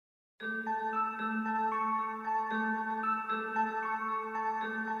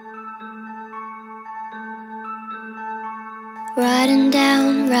riding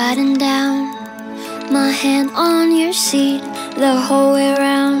down, my hand on your seat the whole way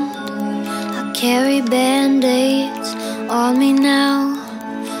round. I carry band-aids on me now,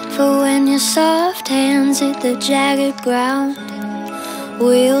 for when your soft hands hit the jagged ground.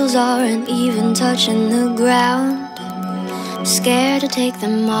 Wheels aren't even touching the ground. Scared to take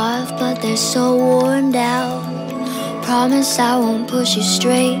them off, but they're so worn down. Promise I won't push you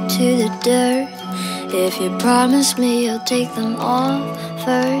straight to the dirt. If you promise me you'll take them off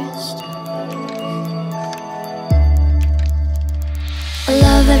first. I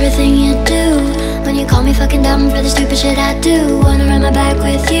love everything you do. When you call me fucking dumb for the stupid shit I do. Wanna ride my back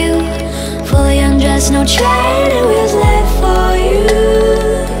with you, fully undressed, no training wheels left for you.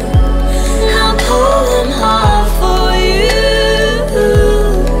 I'll pull them hard for you.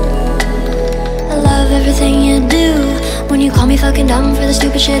 I love everything you do. When you call me fucking dumb for the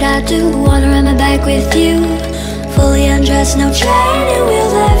stupid shit I do. Wanna ride my back with you, fully undressed, no training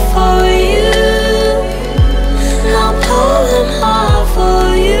wheels left for you. I'll pull them hard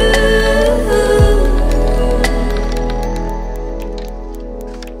for you.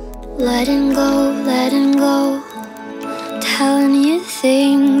 Letting go, telling you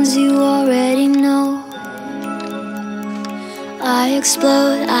things you already know. I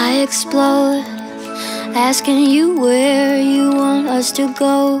explode, asking you where you want us to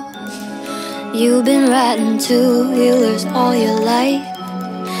go. You've been riding two-wheelers all your life.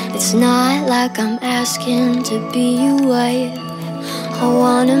 It's not like I'm asking to be your wife. I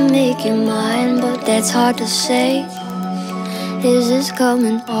wanna make you mine, but that's hard to say. Is this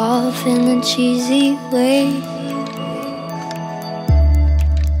coming off in a cheesy way?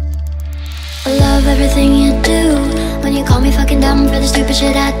 I love everything you do. When you call me fucking dumb for the stupid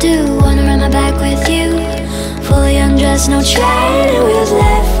shit I do. Wanna ride my back with you, fully undressed, no training wheels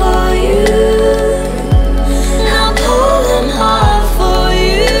left for you. I'll pull them hard for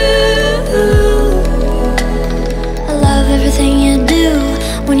you. I love everything you do.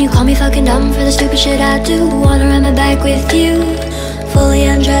 When you call me fucking dumb for the stupid shit I do. Wanna ride my back with you, fully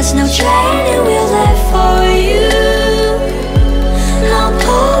undressed, no training wheels left for you. I'll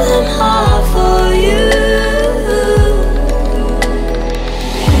pull them hard for you.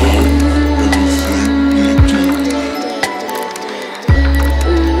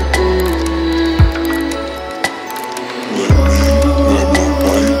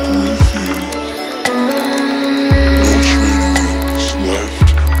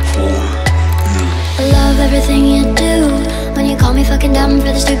 Everything you do. When you call me fucking dumb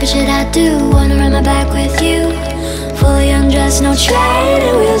for the stupid shit I do. Wanna ride my back with you, fully undressed, no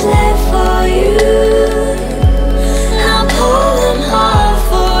training wheels left for you. I'll pull them hard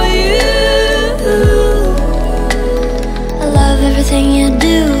for you. I love everything you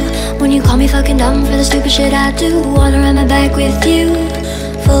do. When you call me fucking dumb for the stupid shit I do. Wanna ride my back with you,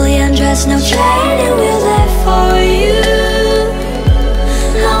 fully undressed, no training wheels